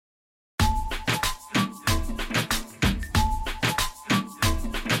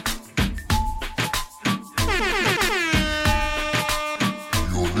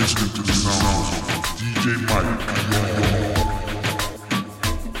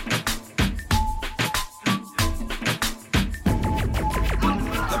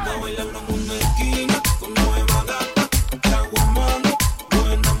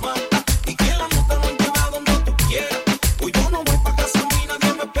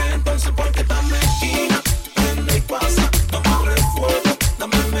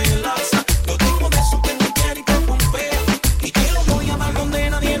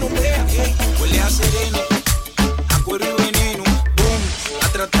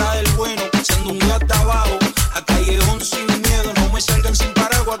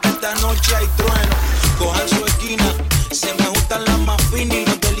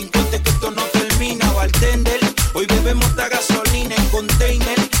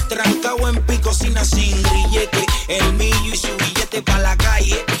trancado en picocina sin grillete. El millo y su billete pa' la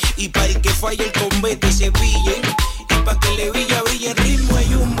calle. Y pa' el que falle el combate se pillen. Y pa' que le brille ritmo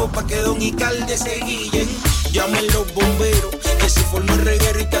y jumbo. Pa' que Don y Calde se guillen. Llamen los bomberos, que se formó el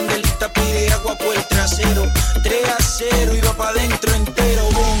reguero y Candelita pide agua por el trasero. 3-0 y va pa' dentro entero,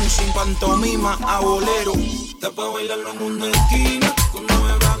 boom, sin pantomima a bolero. Está pa' bailarlo en una esquina, con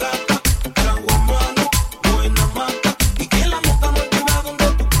nueva gata, trago a mano, buena mata. Y que la nota no lleva donde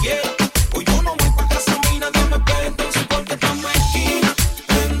tú quieras. Pues yo no voy pa' casa, a mí nadie me espera, entonces porque estamos en esquina.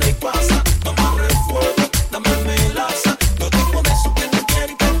 Prende y pasa, toma refuego, dame melaza. Yo tengo de eso que no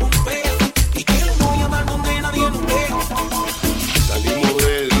quiere y te pompea. Y que lo voy a dar donde nadie nos vea. Salimos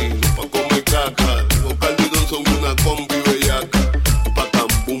ready, pa' comer caca. Los Calvidón son una combi bellaca. Pa' tan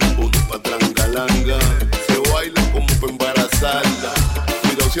bum bum, pa' trangalanga. Se baila como pa' embarazarla.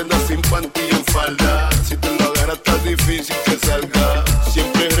 Cuidado si andas sin panty en falda. Si te lo agarras está difícil que salga.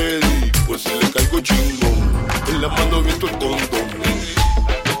 Siempre ready, pues si le caigo chingón. En la mano viento el condón.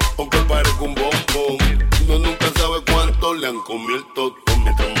 Aunque parezca un bombón, uno nunca sabe cuánto le han comido el totón.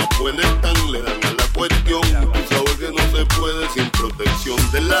 Mientras más buenas están, le dan a la cuestión. Tú sabes que no se puede sin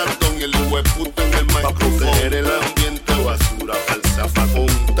protección del latón y el hueputo en el mic. Pa' proteger el ambiente, basura, falsa, facón.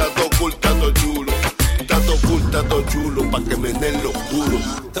 Tato cool, tato chulo. Tato cool, tato chulo, pa' que me den los duros.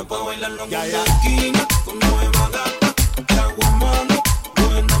 Está pa' bailarlo en una esquina, con nueva gata, trago a mano,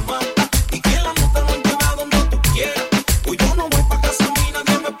 buena mata. Y que la nota no lleva donde tú quieras. Pues yo no voy pa' casa, a mí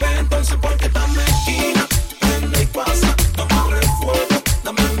nadie me espera, entonces porque estamos en esquina. Prende y pasa, toma refuego,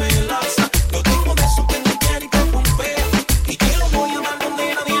 dame melaza. Yo tengo de eso que no quiere y te pompea. Y que lo voy a dar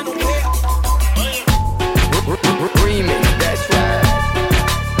donde nadie nos vea. Remix, that's right.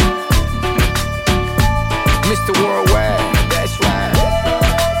 Mr. Worldwide, that's right.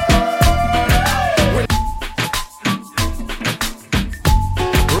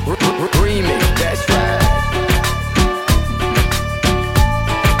 Remix, that's right.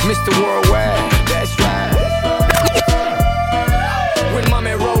 Mr. Worldwide, that's right. When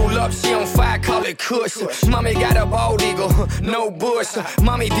mommy roll up, she on fire, call it Kush. Mommy got a bald eagle, no bush.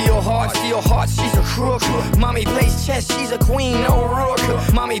 Mommy deal hard, steal heart, she's a crook. Mommy plays chess, she's a queen, no rook.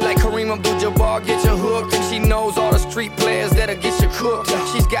 Mommy like Kareem Abdul-Jabbar, get you hooked. And she knows all the street players that'll get you cooked.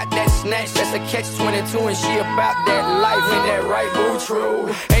 She's got that snatch, that's a catch-22. And she about that life, ain't that right, boo?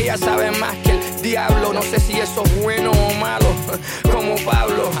 True. Ella sabe más que el diablo. No sé si eso es bueno o malo, como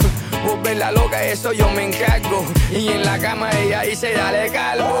Pablo. Volverla loca, eso yo me encargo. Y en la cama ella dice, dale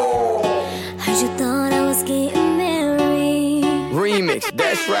calvo. Heard you thought I was getting married. Remix,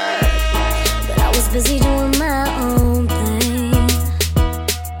 that's right. But I was busy doing my own thing.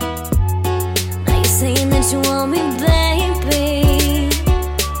 Now you're saying that you want me, baby.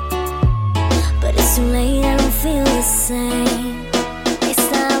 But it's too late, I don't feel the same.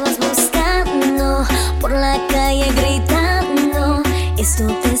 Estabas buscando por la calle gritando. Esto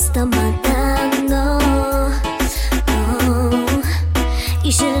te está matando. Oh,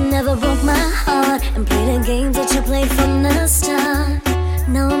 you should've never broke my heart and played the games that you played from the start.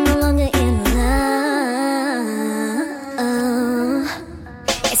 Now I'm no longer in love.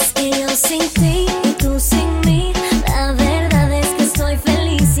 Es que yo sin ti y tú sin mí. La verdad es que estoy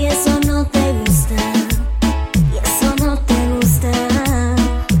feliz y eso no te gusta. Y eso no te gusta.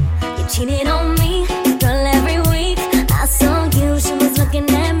 You cheated on me, girl, every week. I saw you, she was looking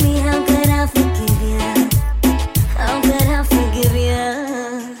at me. How could I forgive you? How could I forgive you?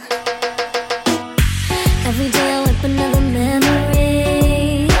 Every day I whip another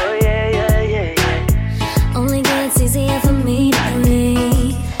memory. Oh yeah, yeah, yeah, yeah. Only gets easier for me to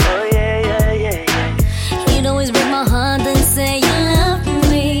breathe. Oh yeah, yeah, yeah, yeah. You'd always break my heart and say you love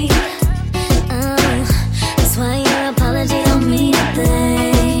me. That's why your apology don't mean a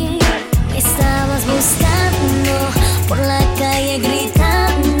thing. Me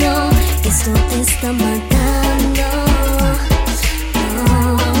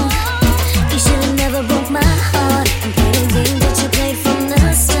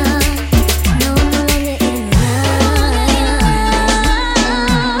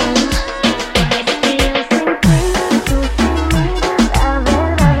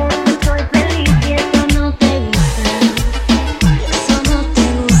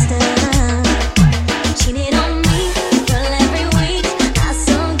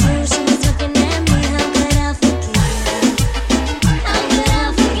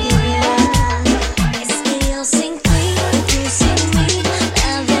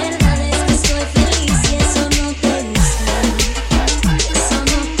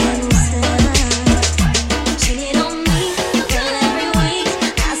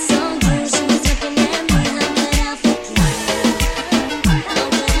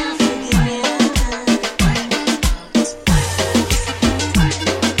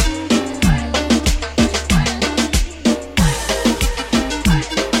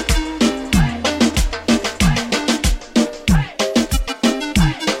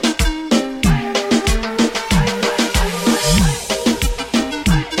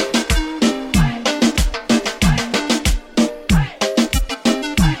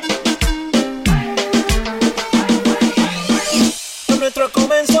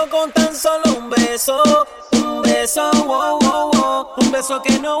comenzó con tan solo un beso, wow, wow, wow. Un beso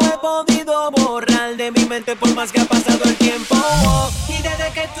que no he podido borrar de mi mente por más que ha pasado el tiempo. Y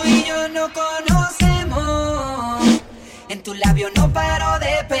desde que tú y yo no conocemos, en tus labios no paro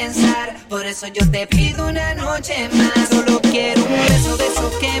de pensar. Por eso yo te pido una noche más. Solo quiero un beso de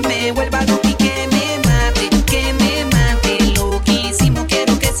esos que me vuelva loco y que me mate, que me mate. Lo que hicimos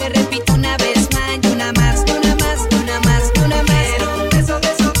quiero que se repita una vez más. Y una más, y una más, y una más, y una más. Quiero un beso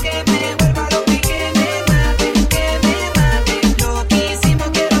de esos que me vuelva loco y que me mate, que me mate. Lo que hicimos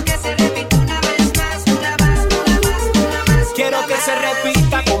quiero que se repita una vez más. Una más, una más, una más. Quiero que se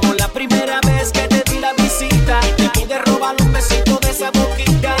repita como la primera vez que te di la visita. Te pude robar un besito de esa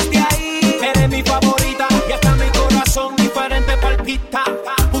boquita. De ahí eres mi favorita y hasta mi corazón diferente palpita.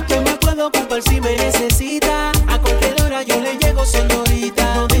 Usted me puede ocupar si me necesita. A cualquier hora yo le llego,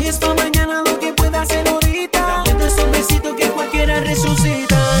 señorita. No dejes pa' mañana lo que pueda hacer ahorita. Dame esos besitos que cualquiera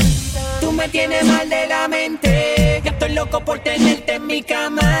resucita. Tú me tienes mal de la mente. Ya estoy loco por tenerte en mi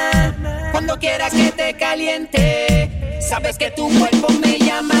cama. Cuando quieras que te caliente, sabes que tu cuerpo me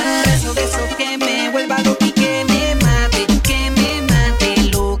llama. Beso de esos que me vuelva loco y que me mate, que me mate.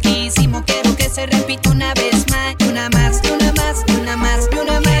 Lo que hicimos quiero que se repita una vez más. Y una más, y una más, y una más, y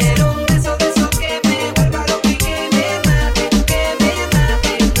una más. Quiero un beso de esos que me vuelva loco y que me mate, que me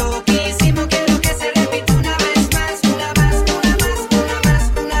mate. Lo que hicimos quiero que se repita una vez más. Una más, una más, una más,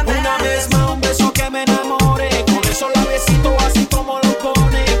 una más. Una vez más un beso que me enamore. Con eso la besito así como lo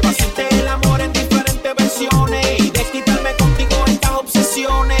pone. Pa' hacerte el amor en diferentes versiones y desquitarme contigo estas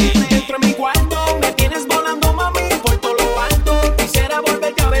obsesiones. Dentro de mi cuarto me tienes volando, mami, por todo lo alto. Quisiera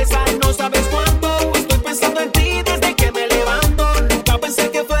volverte a besar, no sabes cuánto. Estoy pensando en ti desde que me levanto. Nunca pensé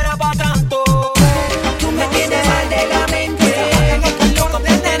que fuera pa' tanto. Tú me tienes mal de la mente. Estoy loco por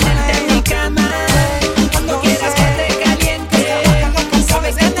tenerte en mi cama. Cuando quieras que te caliente,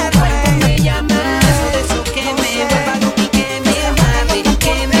 sabes que tu cuerpo me llama. Beso de esos que me vuelva loco y que me mate,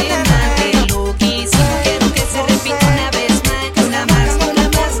 que me mate. Lo que hicimos quiero que se repita una vez más. Una más, una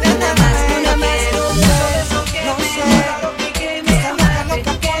más, una más, una más. Beso de esos que me vuelva loco y que me mate,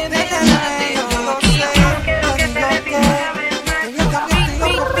 que me mate. Lo que hicimos quiero que se repita una vez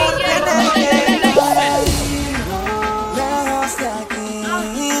más. Lejos de aquí,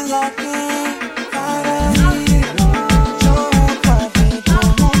 de aquí, para mí. Yo junto a ti, tú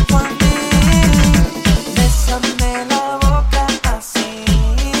junto a mí. Bésame la boca así,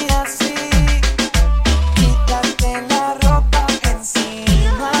 así. Quítate la ropa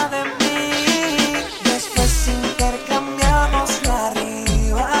encima de mí. Después intercambiamos la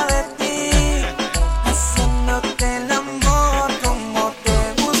arriba de ti, haciéndote el amor como te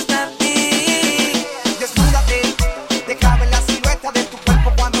gusta a ti. Desnúdate, deja ver la silueta de tu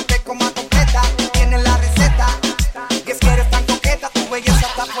cuerpo cuando te coma completa. Tienes la receta, y es que eres tan coqueta, tu belleza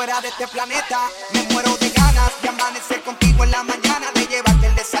está fuera de este planeta. Me muero de ganas de amanecer contigo en la mañana, de llevarte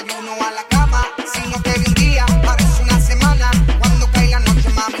el desayuno a la cama. Si no te vi un día, parece una semana. Cuando cae la noche,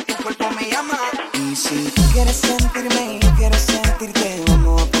 mami, tu cuerpo me llama. Y si tú quieres sentirme y yo quiero sentirte,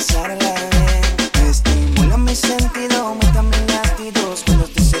 vamos a pasarla bien. Estimula mi sentido, aumenta mis latidos cuando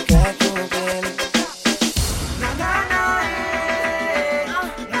estoy cerca de tu piel.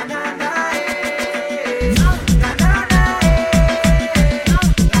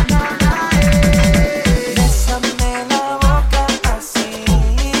 Bésame la boca así,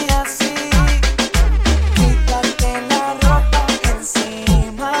 así. Quítate la ropa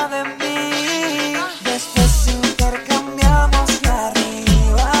encima de mí. Después intercambiamos la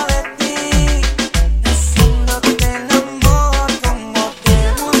arriba de ti,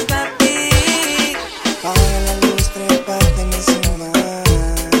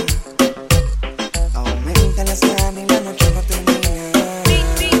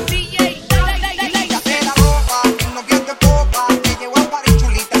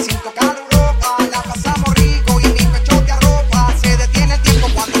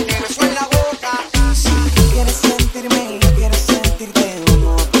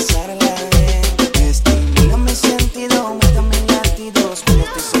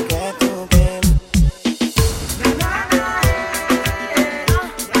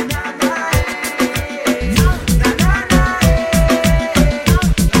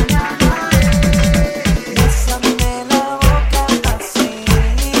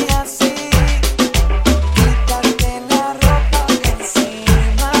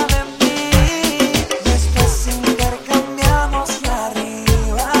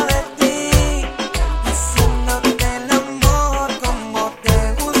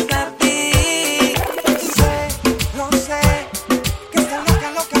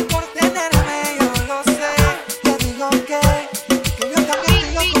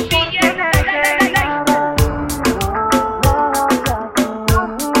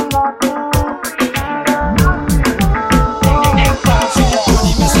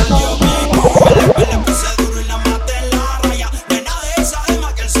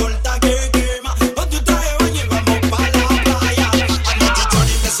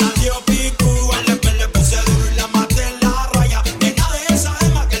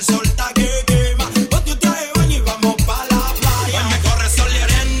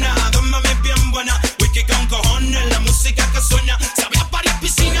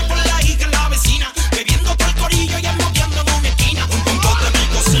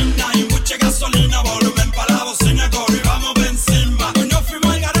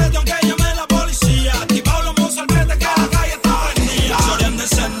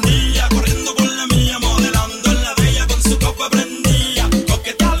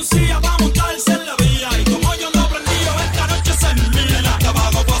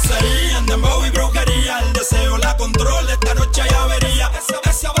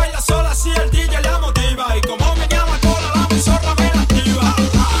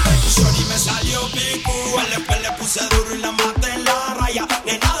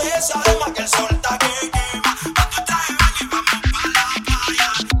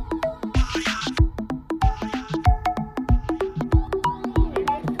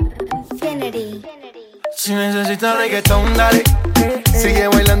 necesitas reggaetón, dale. Sigue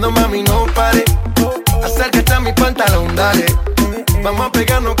bailando, mami, no pare. Acércate a mi pantalón, dale. Vamos a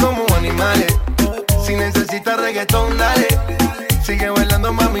pegarnos como animales. Si necesitas reggaetón, dale. Sigue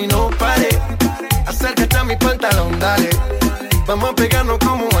bailando, mami, no pare. Acércate a mi pantalón, dale. Vamos a pegarnos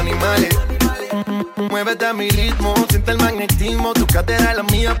como animales. Muévete a mi ritmo, siente el magnetismo. Tu cadera es la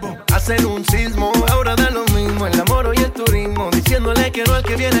mía, hacen un sismo. Ahora da lo mismo, el amor y el turismo. Diciéndole que no al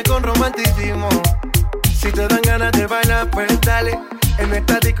que viene con romanticismo. Si te dan ganas de bailar, pues dale. En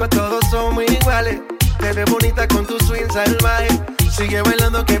esta disco todos somos iguales. Te ves bonita con tu swing salvaje. Sigue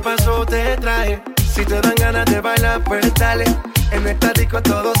bailando, ¿qué pasó? Te traje. Si te dan ganas de bailar, pues dale. En esta disco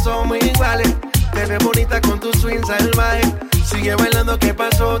todos somos iguales. Te ves bonita con tu swing salvaje. Sigue bailando, ¿qué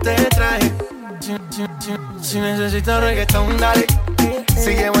pasó? Te traje. Si necesitas reggaetón, dale.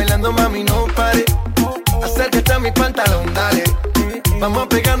 Sigue bailando, mami, no pare. Acércate a mi pantalón, dale. Vamos a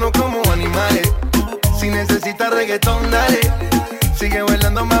pegarnos como animales. Si necesitas reggaetón, dale. Sigue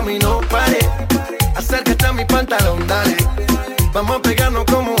bailando, mami, no pare. Acércate a mi pantalón, dale. Vamos a pegarnos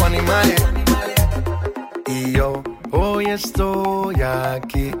como animales. Y yo hoy estoy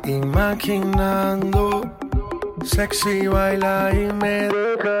aquí imaginando. Sexy baila y me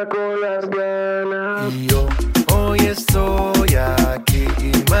deja con las ganas. Y yo hoy estoy aquí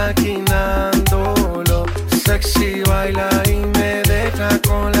imaginándolo. Sexy baila y me deja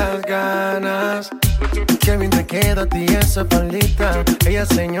con las ganas. Qué bien te queda a ti esa faldita. Ella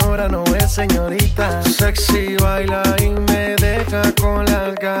señora, no es señorita. Sexy baila y me deja con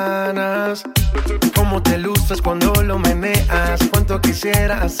las ganas. Cómo te luces cuando lo meneas. Cuánto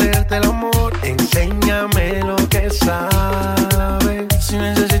quisiera hacerte el amor. Enséñame lo que sabes. Si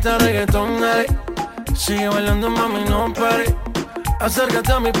necesitas reggaetón, dale. Sigue bailando, mami, no pare.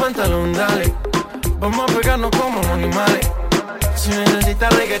 Acércate a mi pantalón, dale. Vamos a pegarnos como animales. Si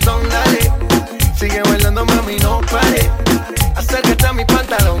necesitas reggaetón, dale. Sigue bailando, mami, no pare. Acércate a mi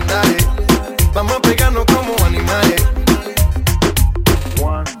pantalón, dale. Vamos a pegarnos como animales.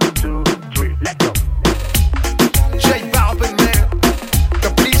 1, 2, 3, let's go. J Balvin, man. The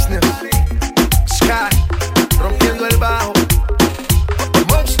business. Sky. Rompiendo el bajo.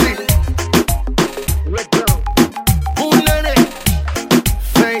 Mostly. Let's go. Bulane.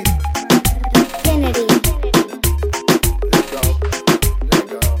 Faith. Kennedy. Let's go. Let's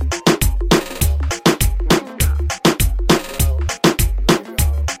go.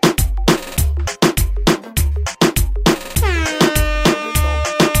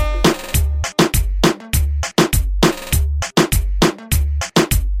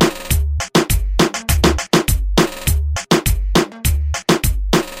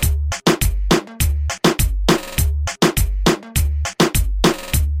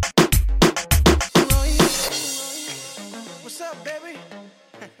 What's up, baby?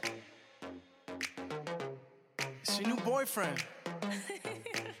 It's your new boyfriend.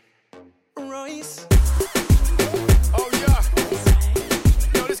 Royce. Oh yeah.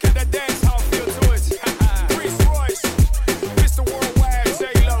 Yo, this got that dance hall feel to it. Chris Royce, Mr. Worldwide,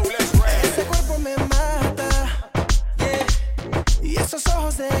 J-Lo, let's rap. Ese cuerpo me mata, yeah. Y esos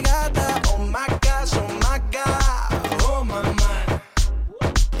ojos de gata, oh my gosh, oh my god, oh mamá.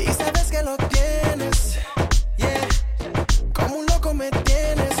 Y sabes que lo tienes, yeah. Como un loco me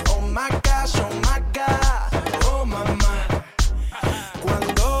tienes, oh my gosh, oh my god, oh mamá.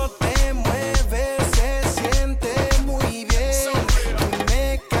 Cuando te mueves se siente muy bien. Tú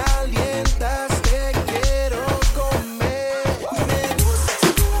me calientas, te quiero comer. Me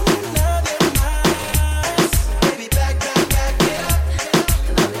gustas como nadie más. Baby, back, back, back it up.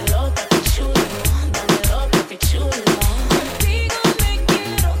 Dámelo, papi chulo. Dámelo, papi chulo. Contigo me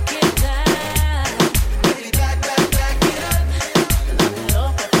quiero quedar. Baby, back, back, back it up. Dámelo,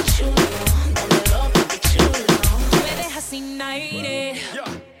 papi chulo. Dámelo, papi chulo. Tú me dejas sin aire.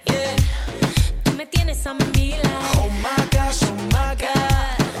 Yeah. Tú me tienes a mi lado. Oh my gosh, oh my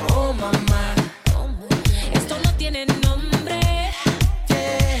god, oh mamá. Esto no tiene nombre.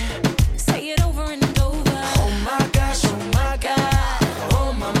 Yeah. Say it over and over. Oh my gosh, oh my god,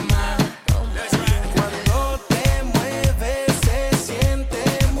 oh mamá. Cuando te mueves se siente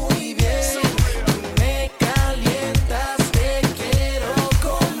muy bien. Tú me calientas, te quiero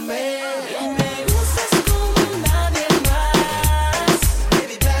comer. Me gustas como nadie más.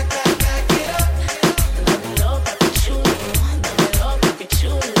 Baby, back, back, back it up. Dámelo,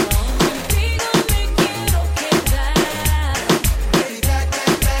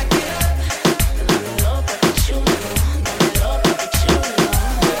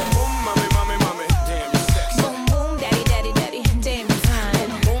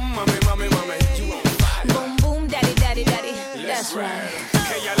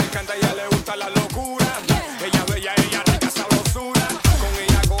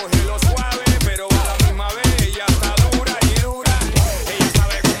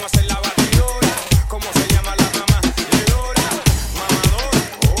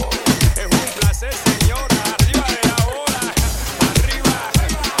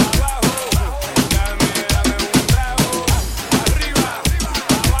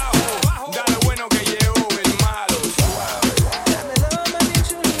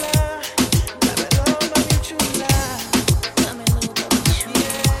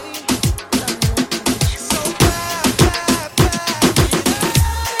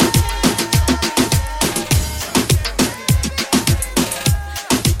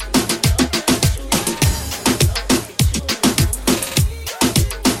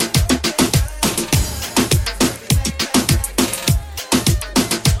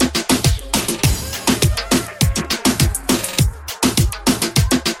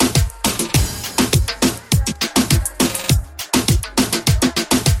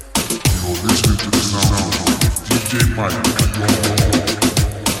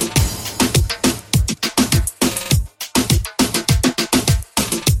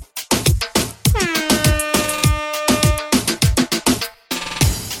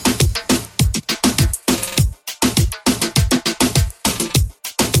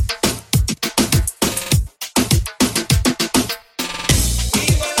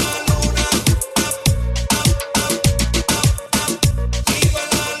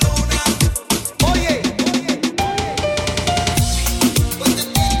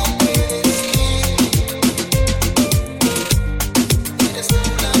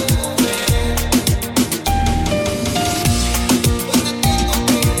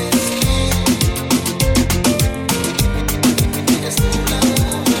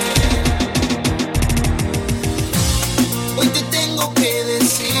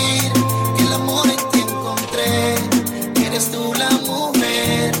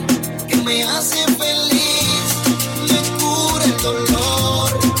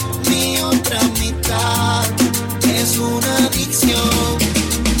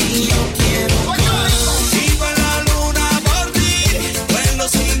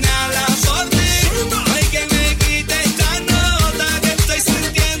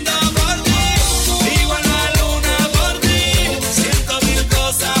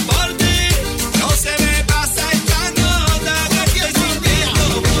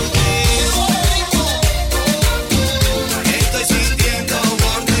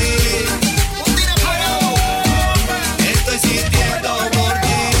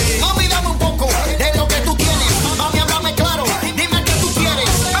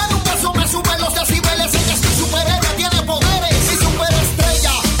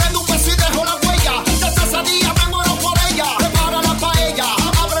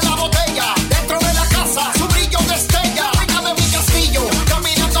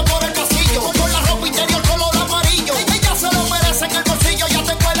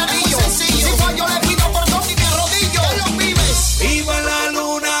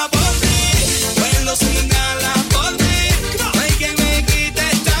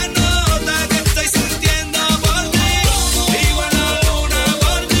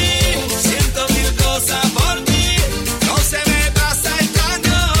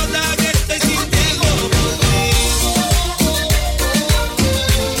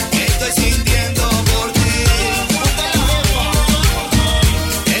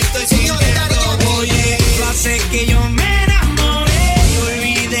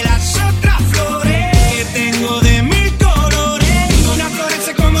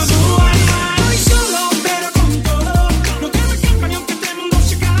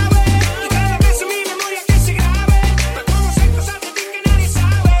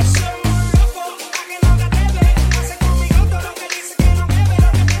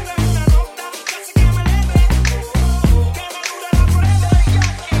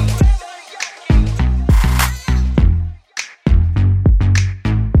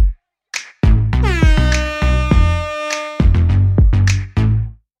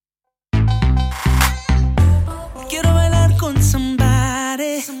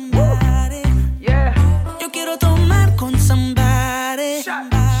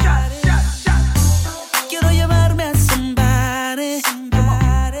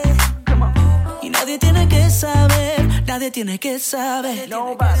 Tiene que saber.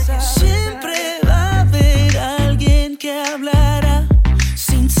 Siempre va a haber alguien que hablará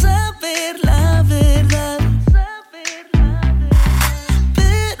sin saber la verdad.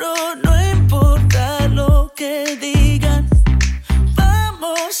 Pero no importa lo que digan,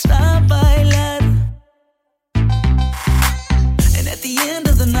 vamos a bailar. And at the end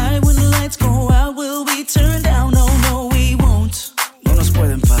of the night, when the lights go out, will we turn down? No, no, we won't. No nos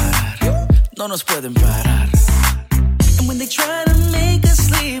pueden parar. No nos pueden parar. When they try to make us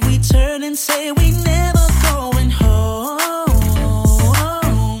leave, we turn and say we never going home.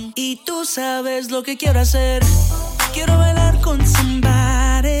 Y tú sabes lo que quiero hacer. Quiero bailar con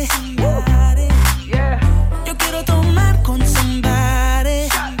somebody. Yo quiero tomar con somebody.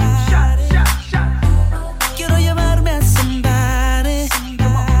 Quiero llevarme a somebody.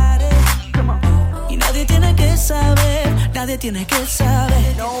 Y nadie tiene que saber. Nadie tiene que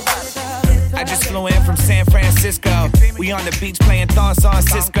saber. I just flew in from San Francisco. We on the beach playing thongs on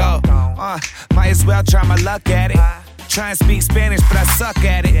Cisco. Might as well try my luck at it. Try and speak Spanish, but I suck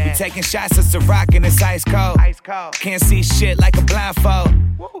at it. We taking shots at Ciroc and it's ice cold. Can't see shit like a blindfold.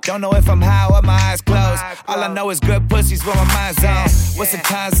 Don't know if I'm high or my eyes closed. All I know is good pussy's where my mind's on. What's the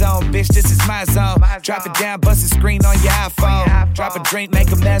time zone? Bitch, this is my zone. Drop it down, bust a screen on your iPhone. Drop a drink,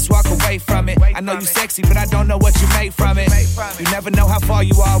 make a mess, walk away from it. I know you sexy, but I don't know what you made from it. You never know how far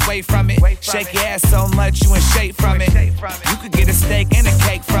you are away from it. Shake your ass so much, you in shape from it. You could get a steak and a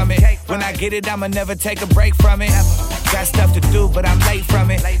cake from it. When I get it, I'ma never take a break from it. Got stuff to do, but I'm late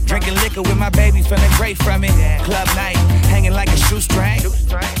from it. Drinking liquor with my baby, feeling great from it. Club night, hanging like a shoestring.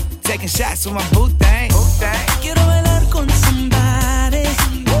 Taking shots with my boo thing. Quiero bailar con somebody.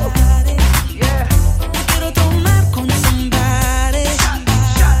 Yeah. Quiero tomar con somebody.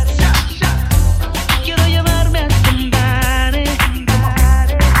 Quiero llevarme a somebody.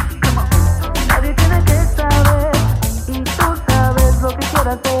 Nadie tiene que saber y tú sabes lo que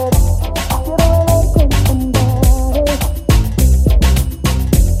quiero hacer.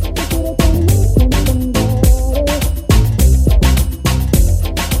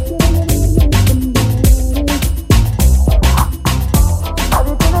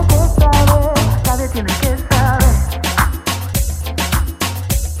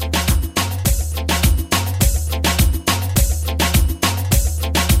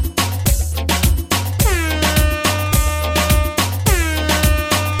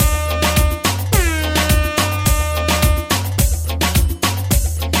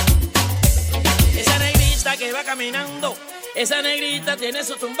 Esa negrita tiene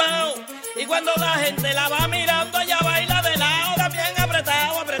su tumbao y cuando la gente la va mirando ella baila de lado, también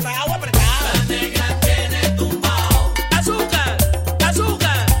apretado, apretado.